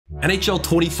NHL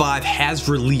 25 has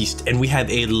released and we have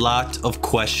a lot of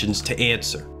questions to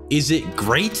answer. Is it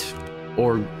great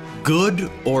or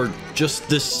good or just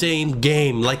the same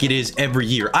game like it is every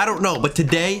year? I don't know, but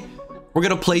today we're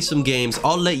gonna play some games.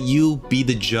 I'll let you be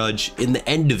the judge in the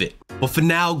end of it. But for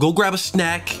now, go grab a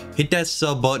snack, hit that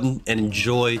sub button, and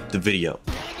enjoy the video.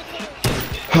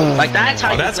 Like that's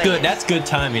how. Oh, that's good. That's good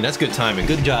timing. That's good timing.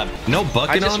 Good job. No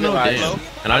bucket on, no damn.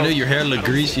 And I knew your hair looked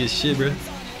greasy as shit, bro.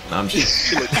 No, I'm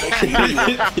just. Bro,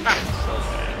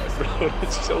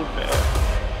 it's so bad.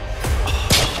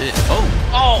 Oh, shit. Oh.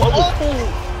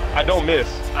 Oh. I don't miss.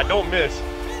 I don't miss.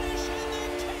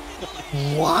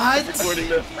 What?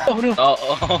 Oh no.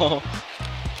 Oh.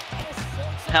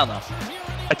 Hell no.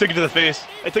 I took it to the face.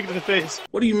 I took it to the face.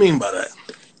 What do you mean by that?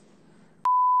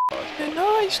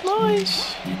 Nice,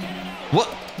 nice. What?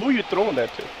 Who are you throwing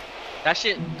that to? That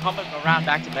shit coming around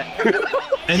back to back.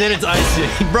 And then it's icing,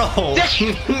 bro.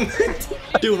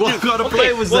 Dude, what kind of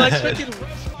play was that?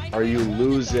 Are you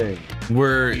losing?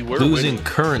 We're losing winning.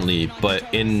 currently, but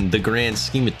in the grand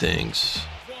scheme of things.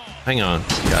 Hang on. God,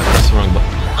 that's the wrong button.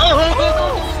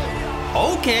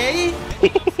 Okay.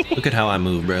 Look at how I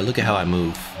move, bro. Look at how I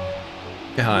move.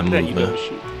 Look at how I move, man.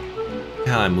 Look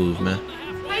at how I move, man.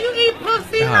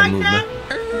 Look at how I move, man.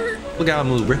 Look how I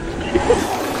move, bro.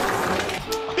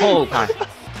 Oh, God.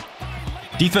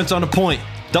 Defense on the point.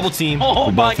 Double team. Oh,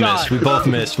 we my both God. missed. We both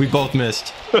missed. We both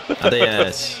missed. Out the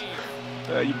ass.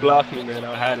 You blocked me, man.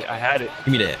 I had it. I had it.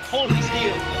 Give me that. Holy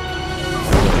steal.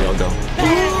 There y'all go.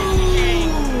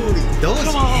 Ooh, those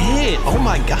hit. Oh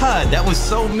my God, that was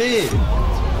so mid.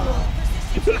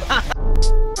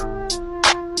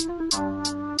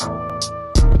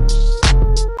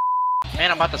 Man,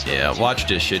 I'm about to score. Yeah, watch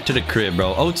this shit. To the crib,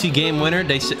 bro. OT game winner.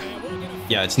 They said.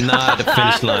 Yeah, it's not a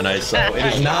finish line, I saw. It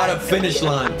is not a finish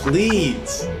line,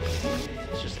 please.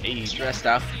 It's just stressed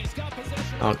out.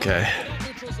 Okay.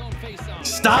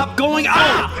 Stop going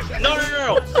out! No.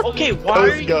 Okay, why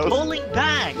are you pulling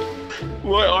back?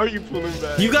 Why are you pulling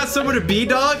back? You got somewhere to be,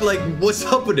 dog? Like, what's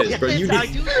up with this, bro? Yes, You I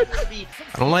need... do have to be.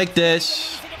 I don't like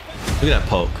this. Look at that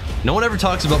poke. No one ever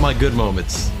talks about my good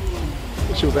moments.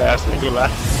 She was asking me to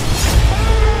laugh.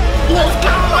 Let's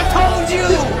go! I told you!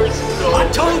 I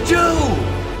told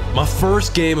you! My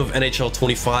first game of NHL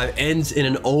 25 ends in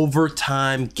an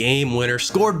overtime game winner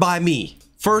scored by me.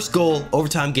 First goal,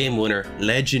 overtime game winner,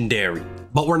 legendary.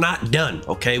 But we're not done,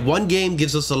 okay? One game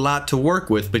gives us a lot to work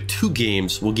with, but 2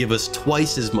 games will give us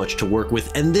twice as much to work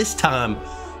with. And this time,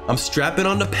 I'm strapping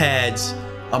on the pads,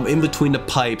 I'm in between the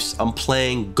pipes, I'm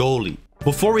playing goalie.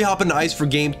 Before we hop into ice for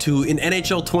game 2, in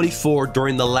NHL 24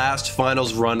 during the last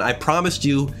finals run, I promised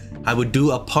you I would do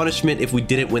a punishment if we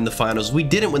didn't win the finals. We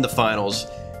didn't win the finals,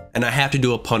 and I have to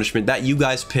do a punishment that you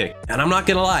guys picked. And I'm not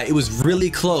gonna lie, it was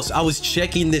really close. I was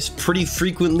checking this pretty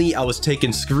frequently. I was taking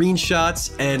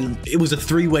screenshots, and it was a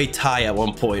 3-way tie at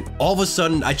one point. All of a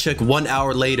sudden, I check 1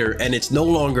 hour later, and it's no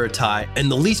longer a tie.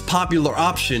 And the least popular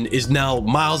option is now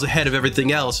miles ahead of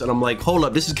everything else. And I'm like, hold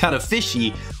up, this is kind of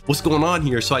fishy. What's going on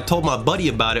here? So I told my buddy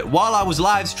about it while I was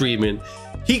live streaming.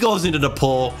 He goes into the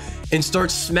poll and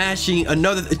starts smashing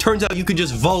another. It turns out you could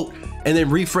just vote and then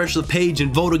refresh the page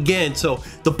and vote again. So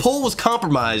the poll was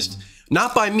compromised,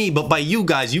 not by me, but by you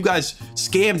guys. You guys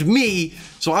scammed me,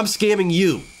 so I'm scamming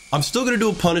you. I'm still gonna do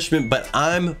a punishment, but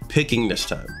I'm picking this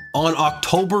time. On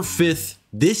October 5th,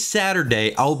 this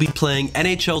Saturday, I'll be playing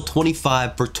NHL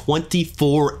 25 for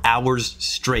 24 hours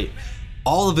straight.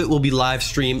 All of it will be live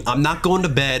streamed. I'm not going to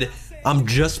bed. I'm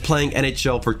just playing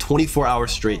NHL for 24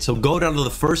 hours straight. So go down to the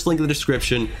first link in the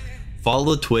description,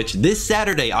 follow the Twitch this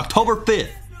Saturday, October 5th.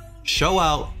 Show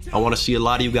out. I want to see a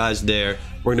lot of you guys there.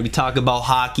 We're going to be talking about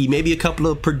hockey, maybe a couple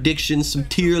of predictions, some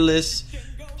tier lists,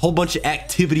 whole bunch of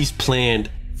activities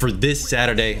planned for this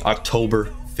Saturday,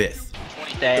 October 5th.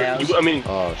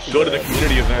 Go to the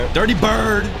community event. Dirty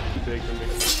Bird.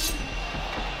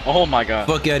 Oh my God.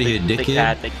 Fuck out of here,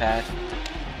 dickhead. Big pad.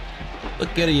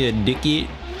 Look out of here, dickhead.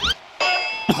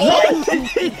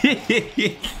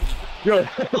 Yo,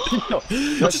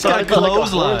 just got a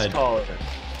clothesline.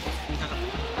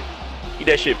 Eat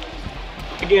that shit.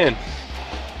 Again.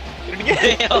 Get it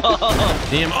again.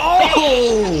 Damn.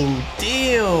 Oh,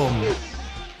 damn.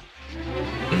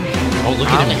 Oh, look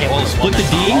at him. Oh, split the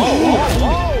D.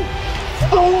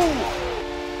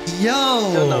 Yo.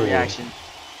 Still no reaction.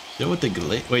 Yo, what the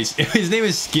glitch? Wait, his name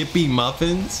is Skippy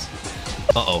Muffins?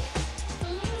 Uh-oh.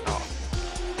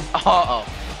 Uh-oh.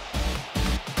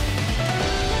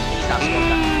 He's not scoring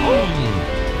that.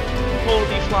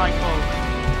 Holy flying home.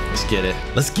 Let's get it.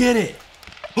 Let's get it.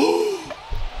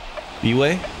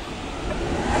 B-way.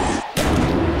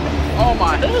 Oh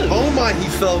my. Oh my, he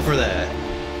fell for that.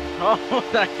 Oh,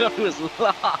 that guy was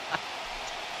lost.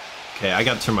 Okay, I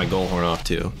gotta turn my goal horn off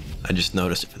too. I just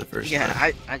noticed it for the first time.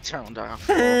 Yeah, I turned off.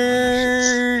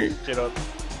 Get up.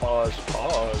 Pause.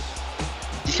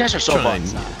 These guys are so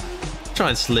bugs now. Try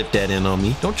and slip that in on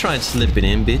me. Don't try and slip it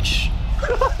in, bitch.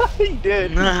 He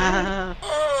did. I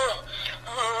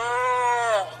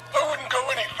wouldn't go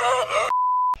any further.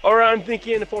 Alright, I'm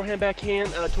thinking forehand,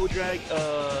 backhand, toe drag,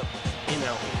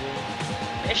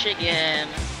 Michigan.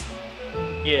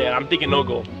 Yeah, I'm thinking no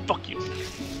goal. Fuck you.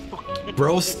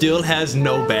 Bro still has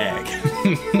no bag.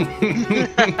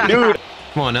 Dude.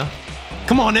 Come on now.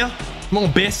 Come on now. Come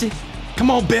on, Bessie.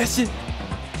 Come on, Bessie.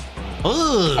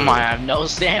 Ugh. Come on, I have no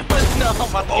stamina. No,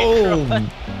 my Oh.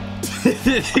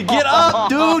 Get up,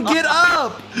 dude. Get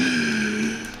up.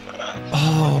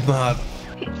 Oh, my.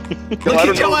 Look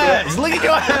at your ass. Look at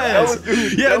your ass.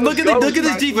 Yeah, look at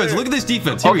this defense. Look at this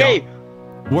defense. Here we go.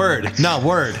 Word. Not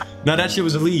word. Now that shit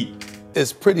was elite.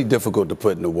 It's pretty difficult to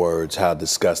put into words how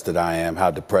disgusted I am,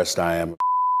 how depressed I am.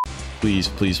 Please,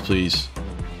 please, please.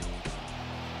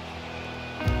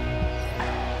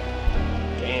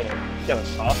 Damn, you got a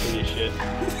sauce on your shit.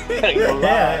 I ain't gonna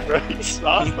lie, bro. You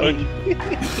sauce on you. You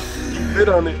bit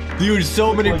on it. Dude,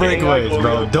 so many breakaways,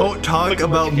 bro. Don't talk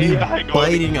about me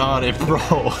biting on it, bro.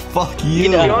 Fuck you.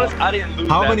 To be honest, I didn't lose.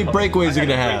 How many breakaways are you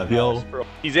gonna have, yo?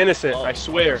 He's innocent, I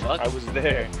swear. I was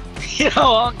there. Yo,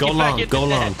 I'll Go get long, back go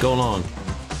into long, that. go long.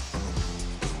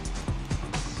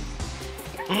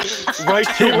 Right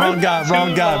to Wrong guy,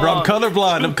 wrong guy, bro. I'm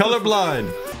colorblind, I'm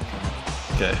colorblind.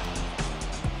 Okay.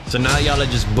 So now y'all are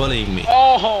just bullying me.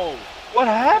 Oh! What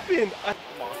happened?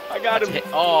 I got him.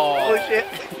 Oh! Oh shit.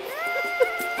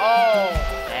 Oh!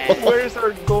 Where's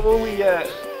our goalie at?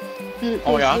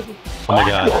 Oh yeah. Oh my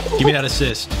god. Give me that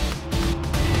assist.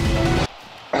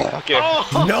 Okay.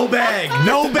 Oh. No bag,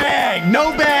 no bag,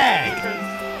 no bag.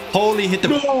 Holy hit the.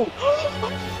 No.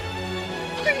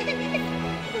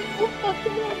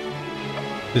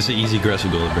 This is an easy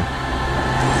aggressive goal, bro.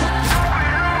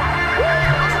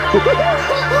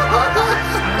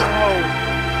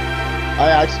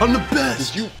 I'm the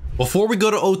best. Before we go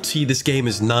to OT, this game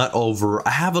is not over.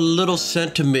 I have a little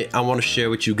sentiment I want to share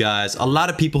with you guys. A lot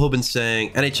of people have been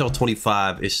saying NHL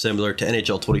 25 is similar to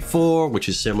NHL 24, which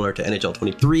is similar to NHL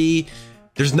 23.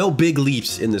 There's no big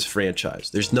leaps in this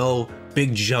franchise. There's no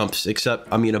big jumps, except,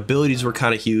 I mean, abilities were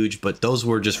kind of huge, but those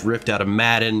were just ripped out of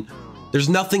Madden. There's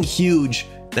nothing huge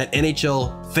that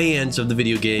NHL fans of the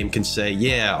video game can say,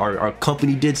 yeah, our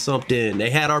company did something, they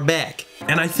had our back.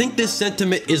 And I think this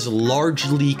sentiment is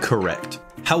largely correct.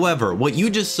 However, what you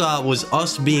just saw was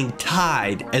us being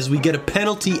tied as we get a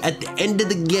penalty at the end of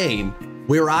the game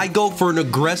where I go for an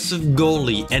aggressive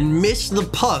goalie and miss the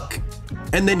puck,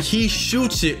 and then he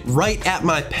shoots it right at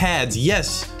my pads.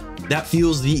 Yes, that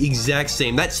feels the exact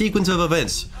same. That sequence of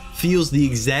events feels the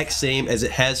exact same as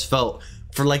it has felt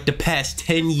for like the past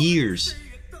 10 years.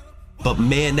 But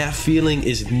man, that feeling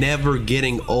is never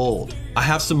getting old. I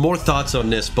have some more thoughts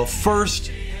on this, but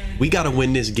first, we gotta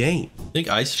win this game. I think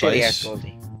Ice Spice,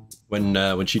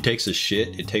 when she takes a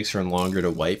shit, it takes her longer to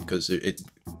wipe because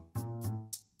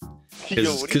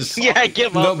yeah,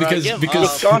 give up. No, because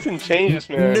Wisconsin changes,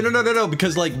 man. No,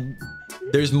 because like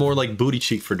there's more like booty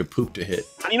cheek for the poop to hit.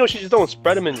 You know, she just don't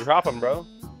spread them and drop them, bro.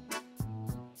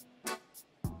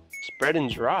 Spread and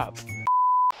drop.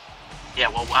 Yeah,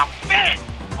 well, wow, man.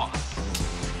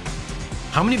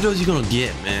 How many of those you gonna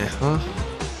get, man? Huh?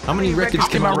 How many records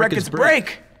can my records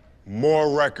break?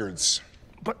 More records.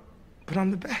 But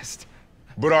I'm the best.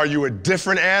 But are you a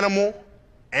different animal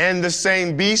and the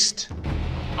same beast?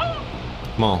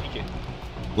 Come on.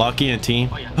 Lock in, team.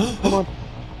 Oh, yeah. Come on.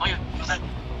 Oh, yeah. What's that?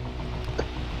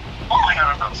 Oh, my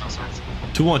God. I'm so sorry.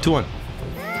 2-1, 2-1.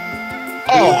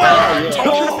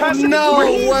 Oh, no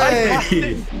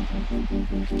way!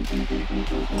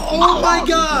 Oh my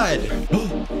god!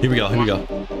 Here we go, here we go.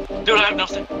 Dude, I have no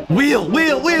sense. Wheel! Oh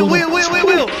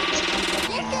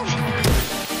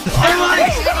my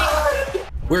god!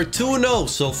 We're 2-0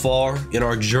 so far in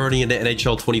our journey into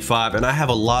NHL 25, and I have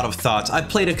a lot of thoughts. I've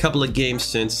played a couple of games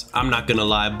since, I'm not gonna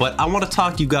lie, but I want to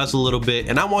talk to you guys a little bit,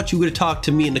 and I want you to talk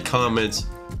to me in the comments.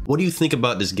 What do you think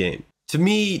about this game? To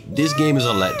me, this game is a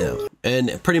letdown,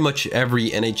 and pretty much every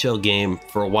NHL game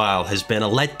for a while has been a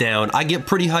letdown. I get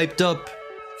pretty hyped up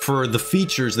for the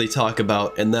features they talk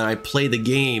about, and then I play the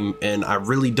game and I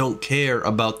really don't care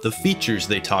about the features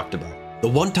they talked about. The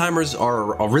one-timers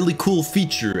are a really cool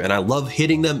feature, and I love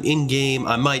hitting them in-game.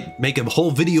 I might make a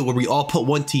whole video where we all put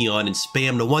 1T on and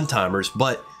spam the one-timers,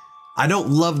 but I don't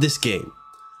love this game.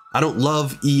 I don't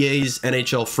love EA's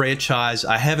NHL franchise.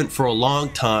 I haven't for a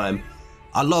long time.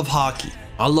 I love hockey.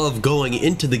 I love going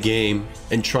into the game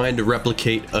and trying to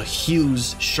replicate a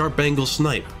Hughes sharp angle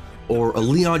snipe or a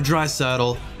Leon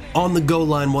Draisaitl on the goal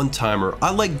line one-timer. I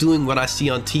like doing what I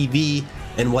see on TV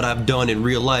and what I've done in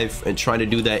real life and trying to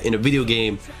do that in a video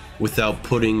game without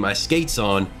putting my skates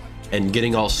on and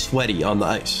getting all sweaty on the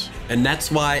ice. And that's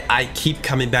why I keep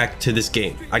coming back to this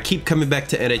game. I keep coming back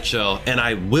to NHL, and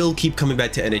I will keep coming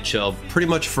back to NHL pretty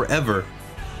much forever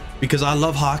because I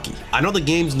love hockey. I know the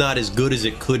game's not as good as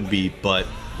it could be, but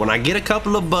when I get a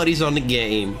couple of buddies on the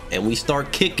game and we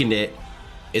start kicking it,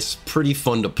 it's pretty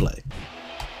fun to play.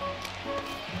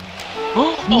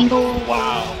 Oh, no,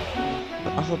 wow.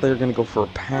 I thought they were gonna go for a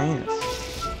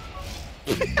pass.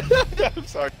 I'm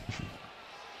sorry.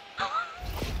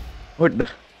 What are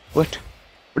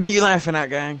you laughing at,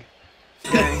 gang?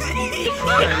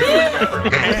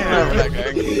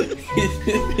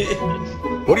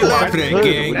 What are you laughing at,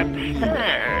 gang?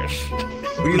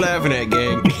 What are you laughing at,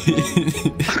 gang?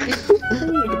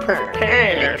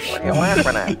 What are you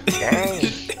laughing at, gang?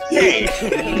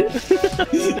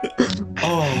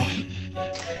 Oh.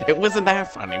 It wasn't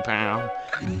that funny, pal.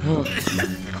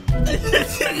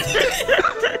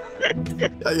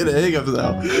 I get a hiccup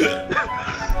now.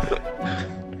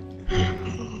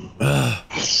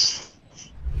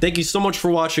 Thank you so much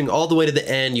for watching all the way to the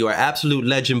end. You are absolute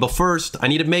legend. But first, I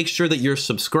need to make sure that you're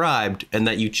subscribed and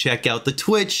that you check out the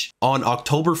Twitch on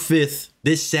October 5th,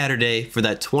 this Saturday, for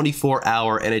that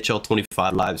 24-hour NHL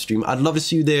 25 live stream. I'd love to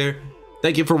see you there.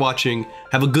 Thank you for watching.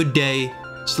 Have a good day.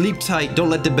 Sleep tight.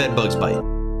 Don't let the bed bugs bite.